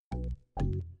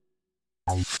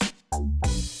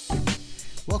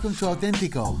Welcome to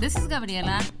Auténtico. This is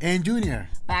Gabriela. And Junior.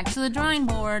 Back to the drawing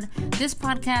board. This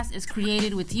podcast is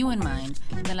created with you in mind,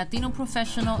 the Latino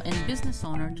professional and business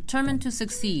owner determined to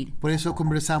succeed. Por eso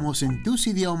conversamos en tus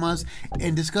idiomas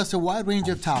and discuss a wide range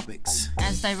of topics.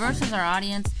 As diverse as our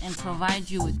audience and provide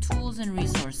you with tools and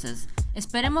resources.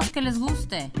 Esperemos que les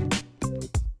guste.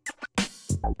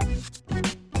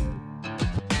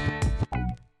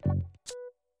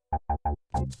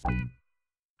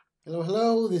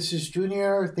 Hello. This is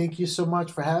Junior. Thank you so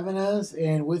much for having us.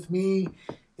 And with me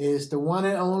is the one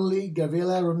and only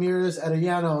Gabriela Ramirez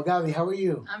Arellano. Gabi, how are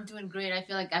you? I'm doing great. I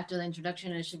feel like after the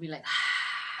introduction, it should be like...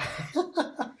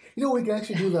 We can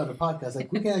actually do that on the podcast.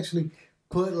 Like, we can actually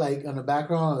put, like, on the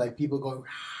background, like, people going...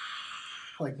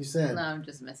 like you said. No, I'm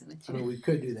just messing with you. I mean, we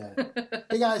could do that.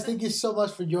 Hey, guys, thank you so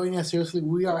much for joining us. Seriously,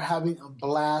 we are having a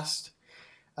blast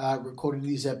recording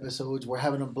these episodes. We're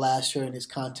having a blast sharing this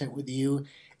content with you.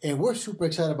 And we're super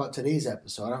excited about today's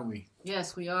episode, aren't we?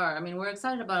 Yes, we are. I mean, we're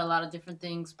excited about a lot of different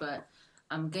things, but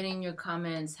getting your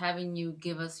comments, having you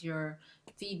give us your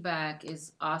feedback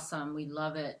is awesome. We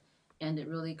love it. And it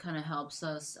really kind of helps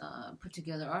us put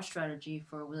together our strategy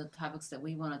for the topics that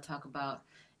we want to talk about.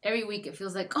 Every week it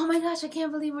feels like, oh my gosh, I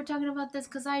can't believe we're talking about this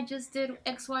because I just did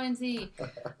X, Y, and Z.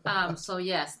 So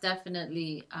yes,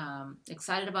 definitely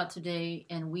excited about today.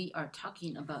 And we are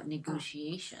talking about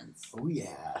negotiations. Oh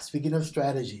yeah, speaking of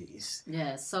strategies.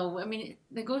 Yeah, so I mean,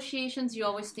 negotiations, you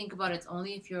always think about it's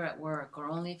only if you're at work or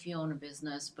only if you own a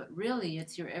business, but really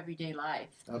it's your everyday life.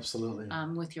 Absolutely.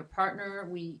 With your partner,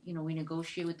 we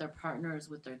negotiate with our partners,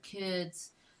 with our kids,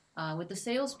 with the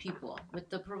salespeople, with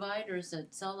the providers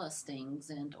that sell us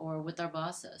things, or with our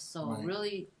bosses. So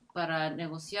really, para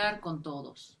negociar con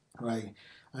todos. Right.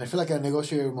 I feel like I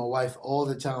negotiate with my wife all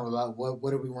the time about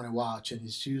what do we want to watch, and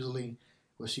it's usually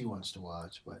what she wants to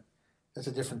watch. But that's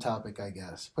a different topic, I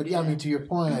guess. But yeah, I mean, to your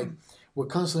point, like, we're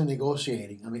constantly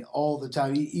negotiating. I mean, all the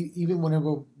time, even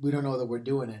whenever we don't know that we're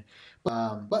doing it.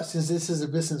 But since this is a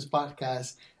business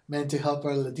podcast meant to help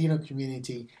our Latino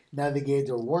community navigate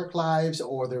their work lives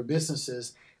or their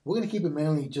businesses, we're going to keep it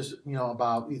mainly just,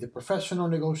 about either professional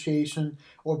negotiation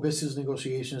or business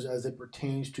negotiations as it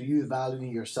pertains to you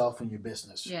valuing yourself and your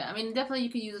business. Yeah, I mean, definitely you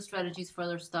can use the strategies for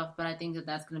other stuff, but I think that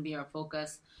that's going to be our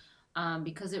focus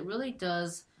because it really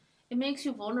does, it makes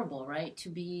you vulnerable, right, to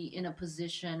be in a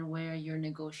position where you're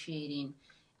negotiating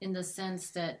in the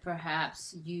sense that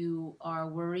perhaps you are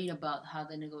worried about how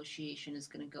the negotiation is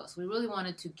going to go. So we really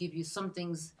wanted to give you some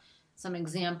things, some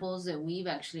examples that we've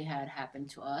actually had happen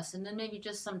to us, and then maybe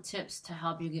just some tips to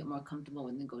help you get more comfortable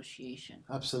with negotiation.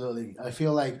 Absolutely. I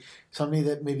feel like something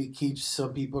that maybe keeps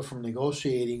some people from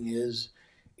negotiating is,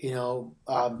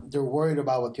 they're worried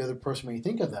about what the other person may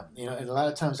think of them. And a lot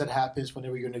of times that happens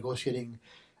whenever you're negotiating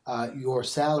your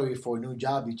salary for a new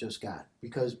job you just got.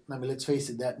 Because, I mean, let's face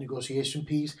it, that negotiation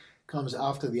piece comes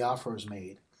after the offer is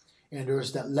made. And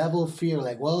there's that level of fear,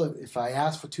 like, well, if I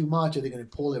ask for too much, are they going to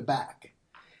pull it back?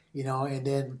 And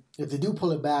then if they do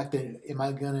pull it back, then am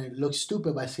I going to look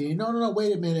stupid by saying, no,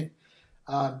 wait a minute,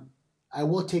 I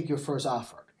will take your first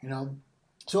offer,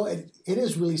 So it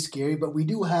is really scary, but we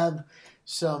do have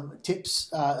some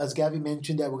tips, as Gabby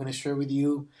mentioned, that we're going to share with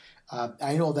you.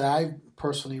 I know that I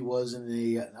personally was in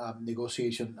the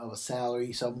negotiation of a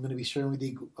salary, so I'm going to be sharing with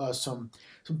you some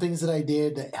things that I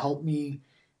did that helped me.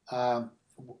 So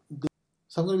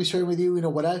I'm going to be sharing with you,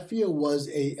 what I feel was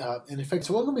an effect.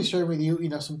 So I'm going to be sharing with you,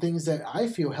 some things that I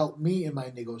feel helped me in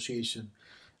my negotiation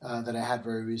that I had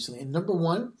very recently. And number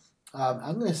one,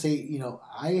 I'm going to say,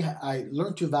 I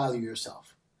learned to value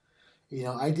yourself.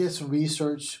 I did some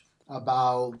research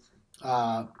about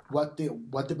what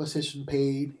the position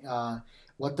paid,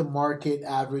 what the market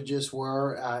averages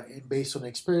were, based on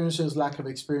experiences, lack of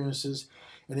experiences,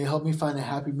 and it helped me find a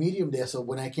happy medium there. So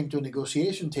when I came to a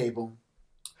negotiation table,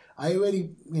 I already,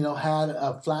 had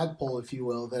a flagpole, if you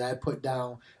will, that I put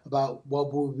down about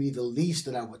what would be the least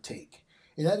that I would take.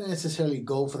 And I didn't necessarily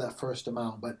go for that first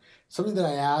amount, but something that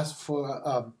I asked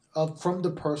for from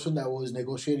the person that was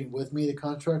negotiating with me the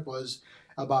contract was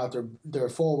about their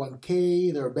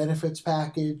 401k, their benefits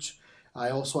package. I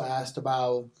also asked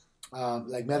about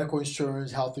like medical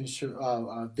insurance, health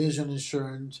insurance, vision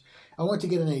insurance. I wanted to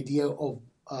get an idea of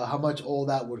how much all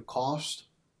that would cost.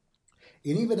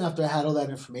 And even after I had all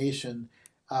that information,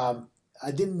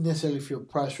 I didn't necessarily feel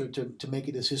pressure to make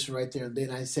a decision right there and then.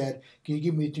 I said, can you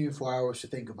give me 3 or 4 hours to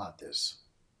think about this?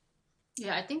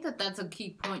 Yeah, I think that that's a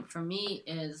key point for me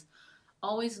is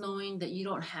always knowing that you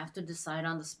don't have to decide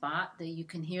on the spot, that you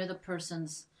can hear the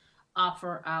person's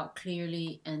offer out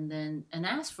clearly and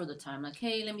ask for the time. Like,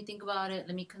 hey, let me think about it.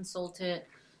 Let me consult it.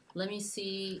 Let me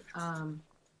see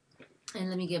and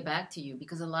let me get back to you,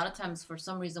 because a lot of times for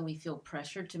some reason we feel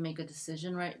pressured to make a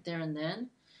decision right there and then,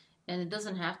 and it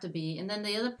doesn't have to be. And then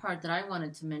the other part that I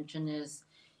wanted to mention is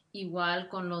igual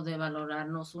con lo de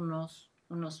valorarnos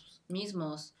unos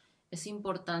mismos. Es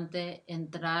importante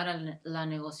entrar a la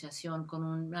negociación con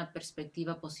una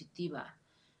perspectiva positiva,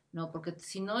 ¿no? Porque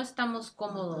si no estamos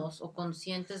cómodos o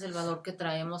conscientes del valor que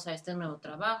traemos a este nuevo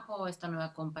trabajo, a esta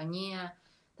nueva compañía,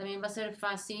 también va a ser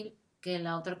fácil que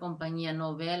la otra compañía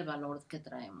no vea el valor que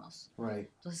traemos. Right.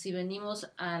 Entonces, si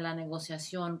venimos a la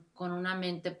negociación con una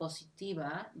mente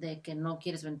positiva de que no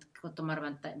quieres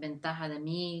tomar ventaja de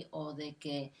mí, o de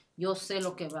que yo sé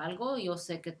lo que valgo, yo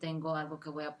sé que tengo algo que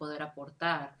voy a poder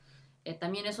aportar,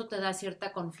 también eso te da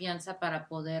cierta confianza para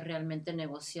poder realmente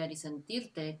negociar y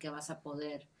sentirte que vas a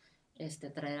poder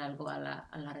traer algo a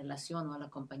la relación o a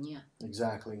la compañía.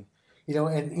 Exactly.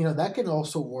 And that can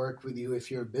also work with you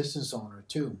if you're a business owner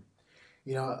too.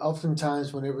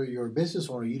 Oftentimes whenever you're a business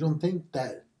owner, you don't think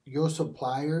that your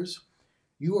suppliers,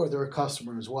 you are their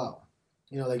customer as well.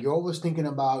 Like you're always thinking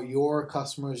about your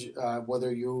customers,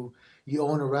 whether you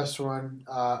own a restaurant,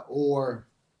 or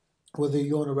whether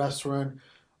you own a restaurant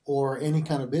or any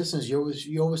kind of business,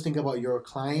 you always think about your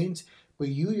clients, but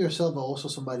you yourself are also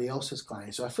somebody else's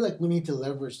client. So I feel like we need to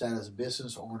leverage that as a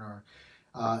business owner,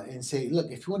 and say,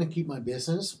 look, if you want to keep my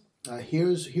business,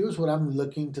 here's what I'm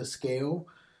looking to scale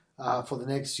for the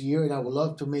next year, and I would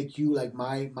love to make you like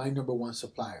my number one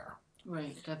supplier.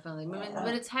 Right, definitely.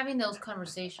 But it's having those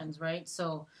conversations, right?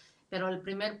 So, pero el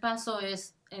primer paso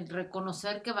es el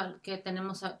reconocer que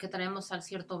traemos al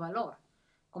cierto valor.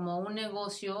 Como un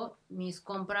negocio, mis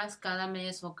compras cada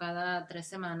mes o cada 3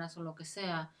 semanas o lo que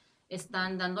sea,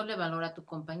 están dándole valor a tu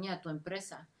compañía, a tu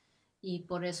empresa. Y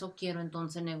por eso quiero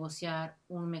entonces negociar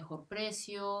un mejor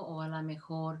precio, o a lo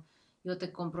mejor yo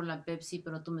te compro la Pepsi,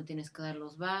 pero tú me tienes que dar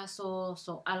los vasos,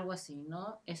 o algo así,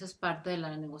 ¿no? Esa es parte de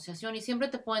la negociación. Y siempre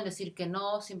te pueden decir que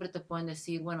no, siempre te pueden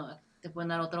decir, bueno, te pueden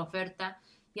dar otra oferta.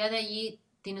 Ya de allí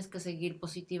tienes que seguir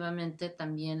positivamente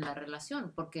también la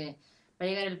relación, porque va a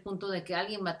llegar el punto de que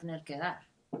alguien va a tener que dar.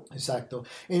 Exacto.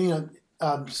 And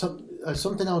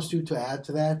something else too to add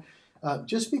to that,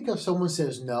 just because someone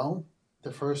says no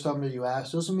the first time that you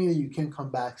ask doesn't mean that you can't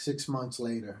come back 6 months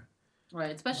later.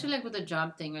 Right, especially like with the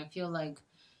job thing. I feel like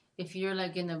if you're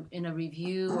like in a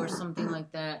review or something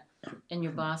like that, and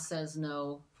your boss says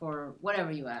no for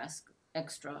whatever you ask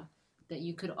extra, that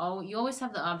you always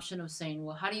have the option of saying,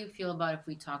 well, how do you feel about if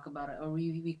we talk about it, or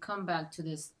we come back to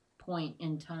this point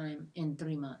in time in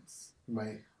 3 months.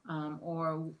 Right.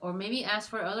 Or maybe ask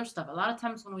for other stuff. A lot of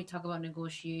times when we talk about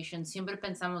negotiation, siempre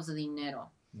pensamos de dinero.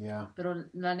 Yeah. Pero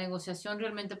la negociación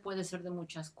realmente puede ser de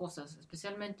muchas cosas,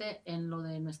 especialmente en lo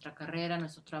de nuestra carrera,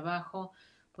 nuestro trabajo.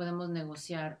 Podemos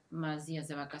negociar más días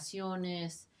de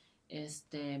vacaciones,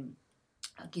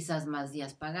 quizás más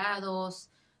días pagados,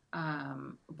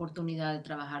 oportunidad de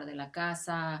trabajar de la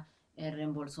casa, el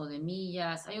reembolso de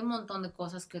millas. Hay un montón de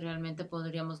cosas que realmente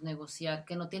podríamos negociar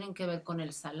que no tienen que ver con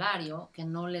el salario, que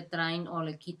no le traen o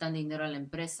le quitan dinero a la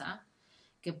empresa,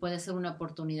 que puede ser una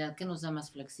oportunidad que nos da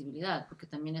más flexibilidad, porque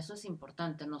también eso es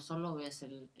importante, no solo es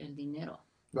el dinero.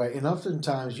 Right, and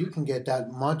oftentimes you can get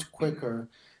that much quicker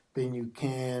than you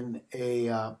can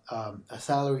a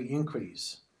salary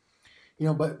increase.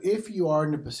 But if you are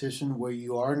in a position where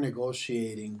you are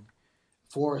negotiating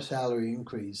for a salary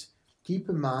increase, keep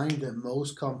in mind that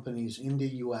most companies in the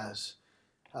U.S.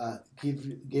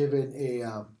 give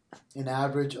an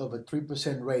average of a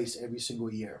 3% raise every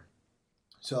single year.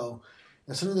 So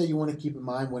that's something that you want to keep in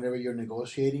mind whenever you're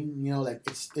negotiating. Like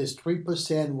is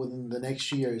 3% within the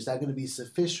next year, is that going to be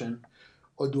sufficient,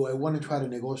 or do I want to try to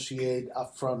negotiate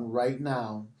upfront right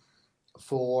now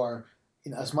for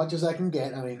as much as I can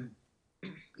get? I mean,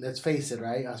 let's face it,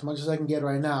 right? As much as I can get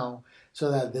right now,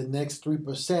 so that the next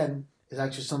 3% is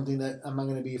actually something that I'm not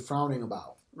going to be frowning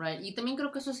about. Right. Y también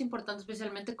creo que eso es importante,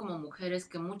 especialmente como mujeres,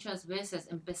 que muchas veces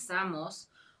empezamos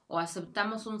o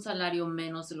aceptamos un salario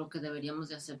menos de lo que deberíamos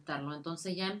de aceptarlo.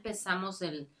 Entonces ya empezamos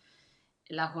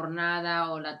la jornada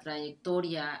o la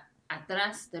trayectoria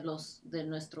atrás de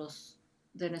nuestras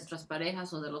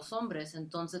parejas o de los hombres.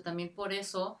 Entonces también por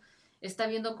eso está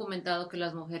bien documentado que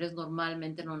las mujeres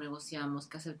normalmente no negociamos,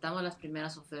 que aceptamos las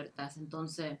primeras ofertas.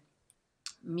 Entonces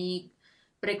mi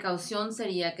precaución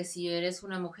sería que si eres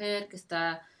una mujer que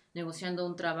está negociando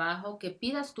un trabajo, que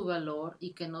pidas tu valor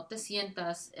y que no te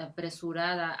sientas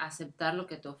apresurada a aceptar lo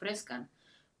que te ofrezcan,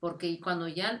 porque cuando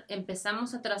ya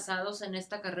empezamos atrasados en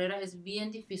esta carrera es bien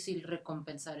difícil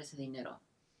recompensar ese dinero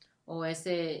o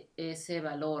ese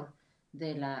valor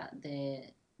de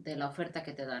la oferta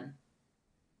que te dan.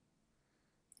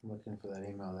 I'm looking for that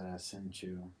email that I sent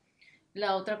you.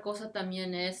 La otra cosa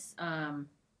también es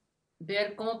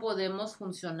ver cómo podemos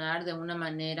funcionar de una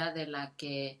manera de la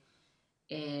que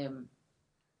eh,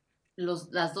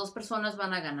 las dos personas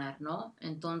van a ganar, ¿no?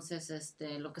 Entonces,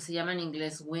 lo que se llama en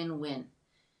inglés win-win,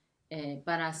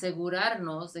 para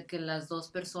asegurarnos de que las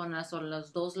dos personas o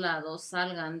los dos lados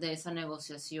salgan de esa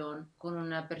negociación con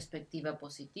una perspectiva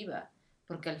positiva,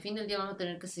 porque al fin del día vamos a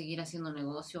tener que seguir haciendo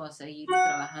negocio, a seguir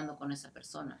trabajando con esa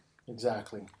persona.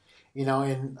 Exactly.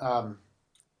 And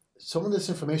some of this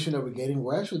information that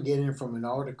we're actually getting it from an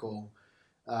article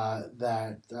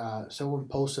that someone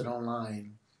posted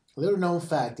online. Little known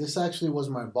fact: this actually was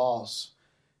my boss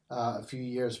a few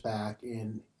years back.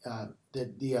 And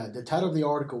the title of the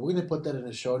article, we're going to put that in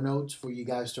the show notes for you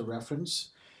guys to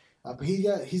reference. But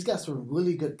he's got some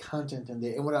really good content in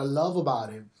there. And what I love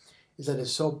about it is that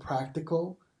it's so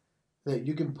practical that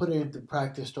you can put it into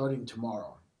practice starting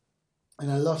tomorrow.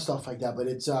 And I love stuff like that. But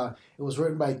it was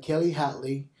written by Kelly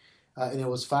Hatley, and it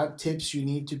was 5 tips you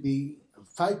need to be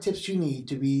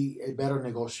a better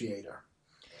negotiator.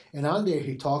 And on there,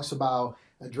 he talks about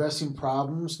addressing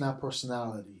problems, not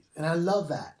personalities. And I love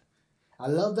that. I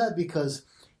love that because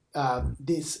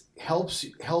this helps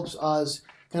us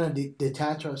kind of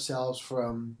detach ourselves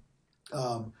from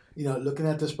looking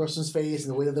at this person's face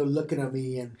and the way that they're looking at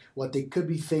me and what they could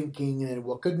be thinking and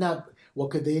what could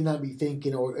they not be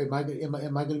thinking, or am I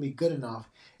going to be good enough?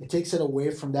 It takes it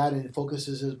away from that and it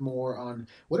focuses us more on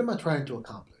what am I trying to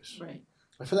accomplish. Right.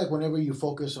 I feel like whenever you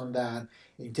focus on that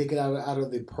and you take it out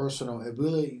of the personal, it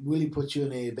really puts you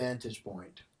in an advantage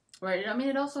point. Right. I mean,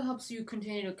 it also helps you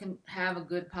continue to have a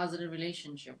good, positive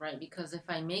relationship, right? Because if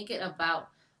I make it about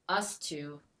us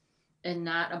two and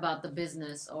not about the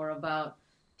business or about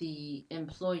the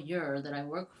employer that I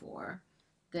work for,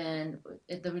 then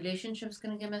the relationship's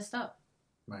going to get messed up.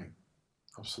 Right.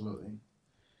 Absolutely.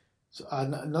 So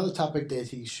another topic that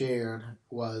he shared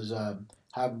was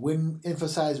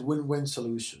emphasize win-win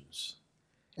solutions.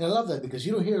 And I love that because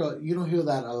you don't hear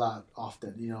that a lot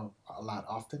often. A lot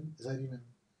often. Is that even?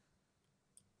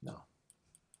 No.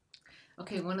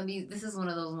 Okay, this is one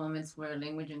of those moments where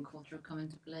language and culture come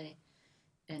into play,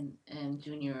 and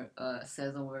Junior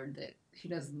says a word that he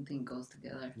doesn't think goes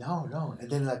together. No, and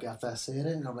then like after I say it,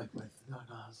 and I'm like, no, it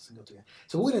doesn't go together.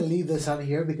 So we're gonna leave this on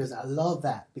here because I love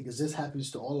that because this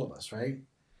happens to all of us, right?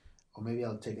 Or maybe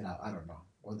I'll take it out. I don't know.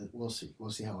 We'll see.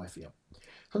 We'll see how I feel.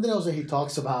 Something else that he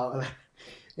talks about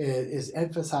is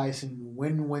emphasizing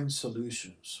win-win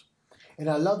solutions, and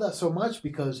I love that so much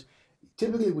because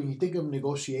typically when you think of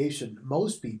negotiation,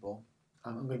 most people,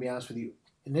 I'm going to be honest with you,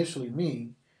 initially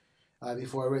me,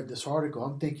 before I read this article,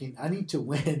 I'm thinking I need to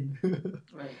win.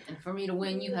 Right, and for me to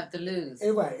win, you have to lose.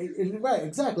 Right,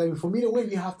 exactly. I mean, for me to win,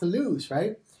 you have to lose,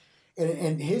 right?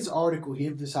 And his article, he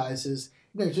emphasizes,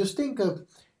 just think of,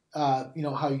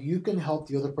 how you can help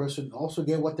the other person also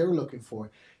get what they're looking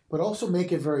for, but also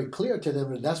make it very clear to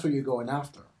them that that's what you're going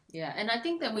after. Yeah, and I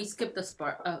think that we skipped this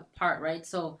part, right?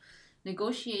 So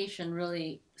negotiation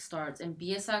really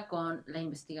empieza con la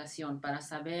investigación para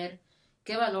saber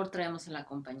qué valor traemos en la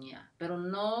compañía, pero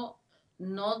no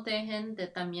dejen de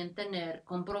también tener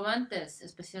comprobantes,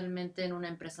 especialmente en una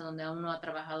empresa donde aún no ha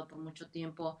trabajado por mucho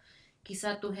tiempo.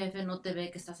 Quizá tu jefe no te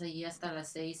ve que estás allí hasta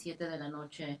las 6, 7 de la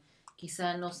noche,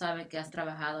 quizá no sabe que has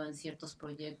trabajado en ciertos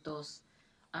proyectos,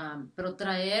 pero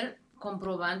traer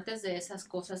comprobantes de esas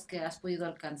cosas que has podido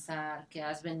alcanzar, que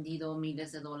has vendido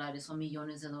miles de dólares o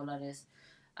millones de dólares.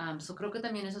 Creo que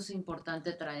también eso es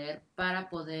importante traer para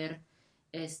poder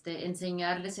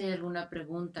enseñarles si hay alguna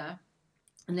pregunta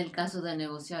en el caso de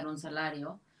negociar un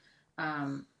salario,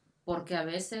 porque a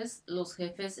veces los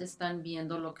jefes están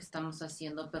viendo lo que estamos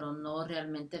haciendo, pero no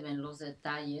realmente ven los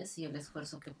detalles y el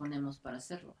esfuerzo que ponemos para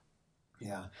hacerlo.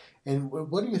 Yeah. And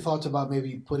what are your thoughts about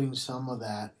maybe putting some of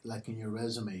that like in your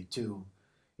resume too?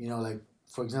 Like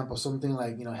for example, something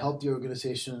like, help the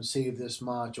organization save this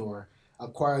much or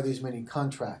acquire these many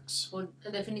contracts.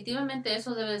 Definitivamente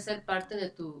eso debe ser parte de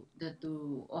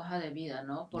tu hoja de vida,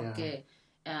 ¿no? Porque,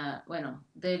 bueno,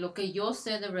 de lo que yo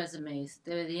sé de resumes,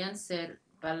 deberían ser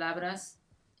palabras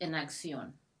en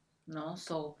acción, ¿no?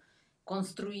 So,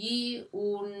 construí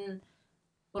un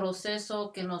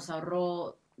proceso que nos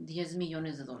ahorró $10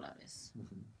 millones. Uh-huh.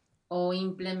 O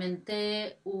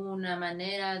implementé una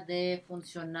manera de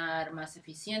funcionar más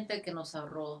eficiente que nos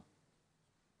ahorró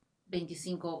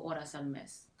 25 horas al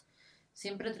mes.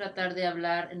 Siempre tratar de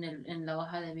hablar en la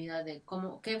hoja de vida de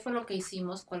qué fue lo que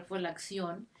hicimos, cuál fue la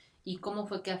acción y cómo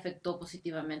fue que afectó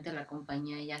positivamente a la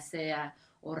compañía, ya sea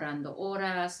ahorrando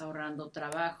horas, ahorrando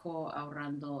trabajo,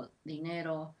 ahorrando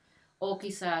dinero o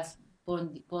quizás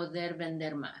poder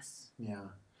vender más.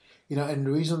 Yeah. And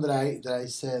the reason that I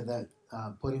said that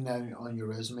putting that on your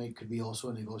resume could be also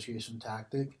a negotiation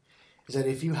tactic. Is that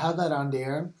if you have that on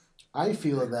there, I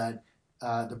feel that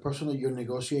the person that you're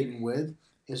negotiating with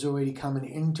is already coming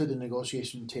into the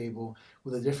negotiation table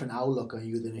with a different outlook on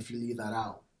you than if you leave that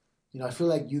out. I feel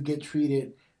like you get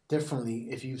treated differently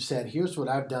if you've said, here's what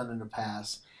I've done in the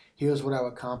past, here's what I've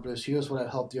accomplished, here's what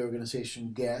I've helped the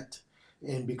organization get,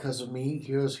 and because of me,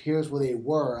 here's where they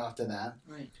were after that.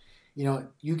 Right.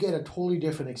 You get a totally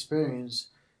different experience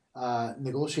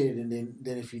negotiating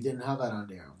than if you didn't have that on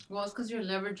there. Well, it's because you're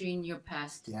leveraging your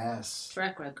past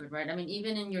track record, right? I mean,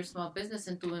 even in your small business,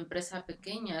 en tu empresa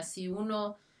pequeña, si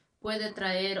uno puede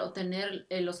traer o tener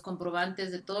los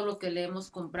comprobantes de todo lo que le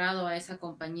hemos comprado a esa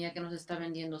compañía que nos está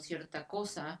vendiendo cierta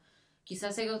cosa,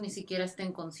 quizás ellos ni siquiera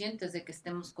estén conscientes de que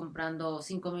estemos comprando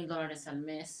 $5,000 al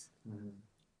mes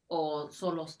o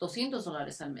solo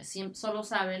 $200 al mes. Solo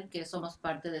saben que somos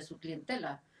parte de su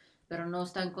clientela, pero no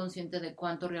están conscientes de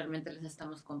cuánto realmente les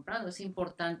estamos comprando. Es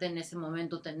importante en ese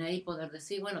momento tener y poder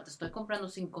decir, bueno, te estoy comprando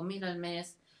 $5,000 al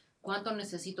mes, ¿cuánto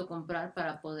necesito comprar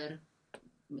para poder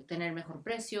tener mejor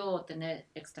precio o tener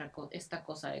esta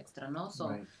cosa extra, ¿no?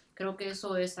 Right. Creo que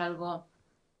eso es algo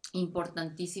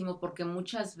importantísimo porque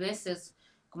muchas veces,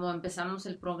 como empezamos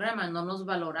el programa, no nos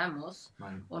valoramos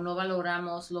o no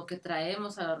valoramos lo que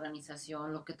traemos a la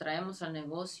organización, lo que traemos al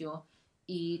negocio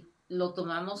y lo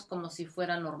tomamos como si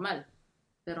fuera normal,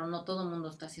 pero no todo el mundo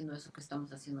está haciendo eso que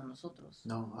estamos haciendo nosotros.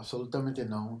 No, absolutamente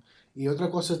no. Y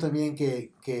otra cosa también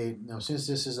que since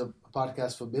this is a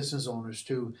podcast for business owners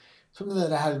too, something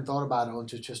that I hadn't thought about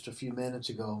until just a few minutes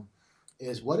ago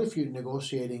is what if you're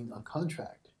negotiating a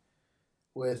contract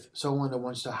with someone that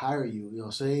wants to hire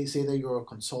you? Say that you're a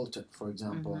consultant, for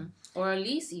example. Or a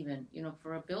lease even,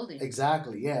 for a building.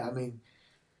 Exactly, yeah. I mean,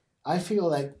 I feel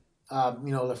like,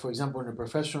 like for example, on the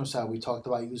professional side, we talked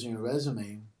about using your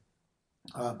resume.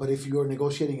 But if you're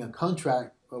negotiating a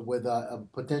contract with a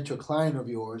potential client of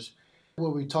yours,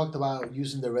 where we talked about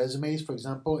using the resumes, for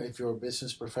example, if you're a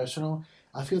business professional,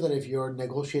 I feel that if you're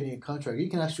negotiating a contract, you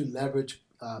can actually leverage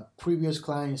previous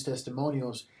clients'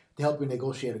 testimonials to help you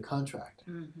negotiate a contract.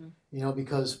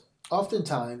 Because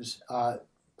oftentimes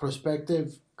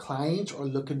prospective clients are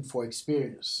looking for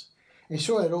experience. And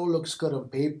sure, it all looks good on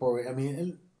paper. I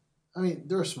mean,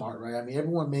 they're smart, right? I mean,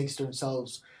 everyone makes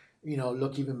themselves,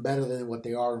 look even better than what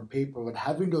they are on paper. But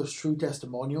having those true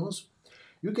testimonials,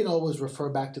 you can always refer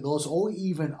back to those, or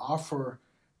even offer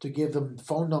to give them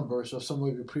phone numbers of some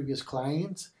of your previous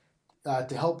clients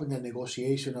to help in the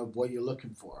negotiation of what you're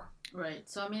looking for. Right.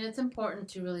 So, it's important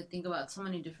to really think about so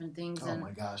many different things. Oh,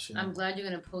 my gosh. Yeah. I'm glad you're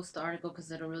going to post the article because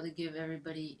it'll really give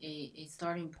everybody a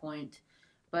starting point.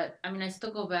 But, I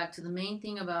still go back to the main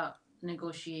thing about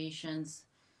negotiations,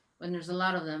 and there's a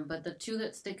lot of them, but the two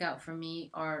that stick out for me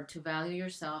are to value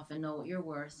yourself and know what you're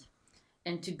worth,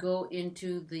 and to go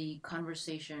into the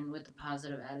conversation with a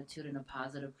positive attitude and a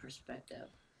positive perspective.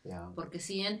 Yeah. Porque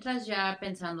si entras ya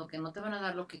pensando que no te van a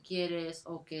dar lo que quieres,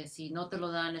 o que si no te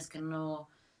lo dan es que no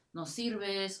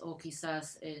sirves, o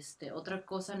quizás otra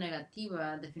cosa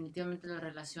negativa, definitivamente la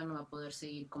relación no va a poder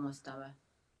seguir como estaba.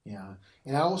 Yeah.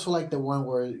 And I also like the one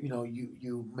where,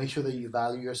 you make sure that you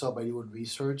value yourself by doing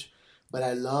research. But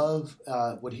I love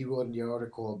what he wrote in the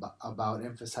article about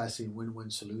emphasizing win-win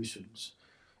solutions.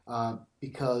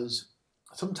 Because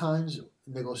sometimes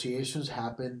negotiations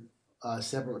happen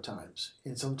several times,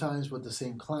 and sometimes with the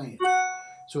same client.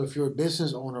 So if you're a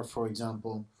business owner, for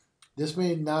example, this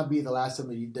may not be the last time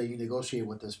that you negotiate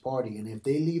with this party. And if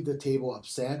they leave the table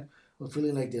upset or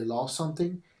feeling like they lost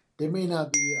something, they may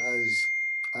not be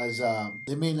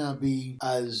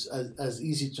as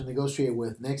easy to negotiate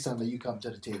with next time that you come to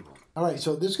the table. All right,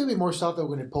 so there's going to be more stuff that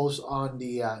we're going to post on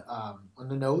the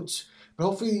notes. But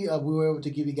hopefully we were able to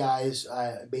give you guys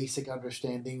a basic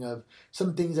understanding of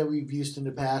some things that we've used in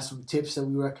the past, some tips that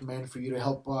we recommend for you to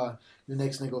help your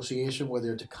next negotiation,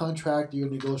 whether it's a contract you're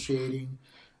negotiating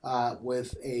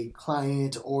with a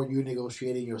client or you're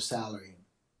negotiating your salary.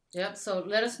 Yep, so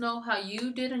let us know how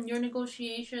you did in your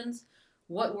negotiations,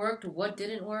 what worked, what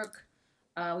didn't work.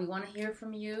 We want to hear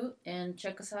from you, and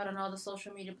check us out on all the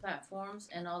social media platforms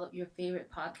and all of your favorite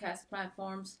podcast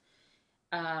platforms.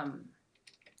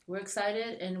 We're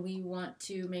excited, and we want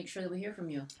to make sure that we hear from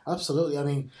you.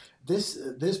 Absolutely. This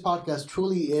podcast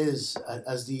truly is,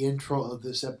 as the intro of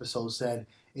this episode said,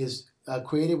 is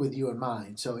created with you in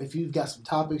mind. So if you've got some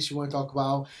topics you want to talk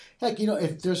about, heck,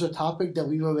 if there's a topic that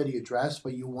we've already addressed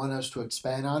but you want us to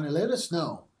expand on, let us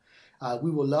know. We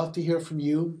would love to hear from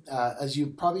you. As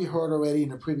you've probably heard already in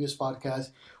the previous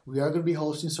podcast, we are going to be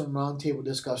hosting some roundtable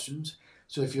discussions.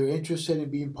 So if you're interested in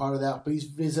being part of that, please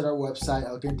visit our website,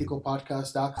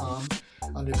 autenticopodcast.com.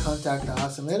 under Contact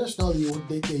Us and let us know that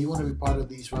you want to be part of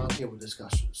these roundtable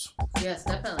discussions. Yes,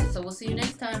 definitely. So we'll see you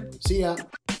next time. See ya.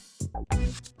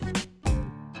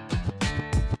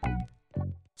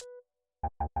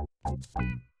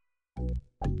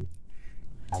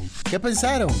 ¿Qué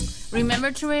pensaron?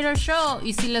 Remember to rate our show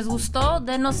y si les gustó,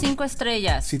 denos 5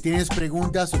 estrellas. Si tienes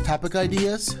preguntas o topic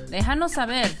ideas, Déjanos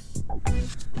saber.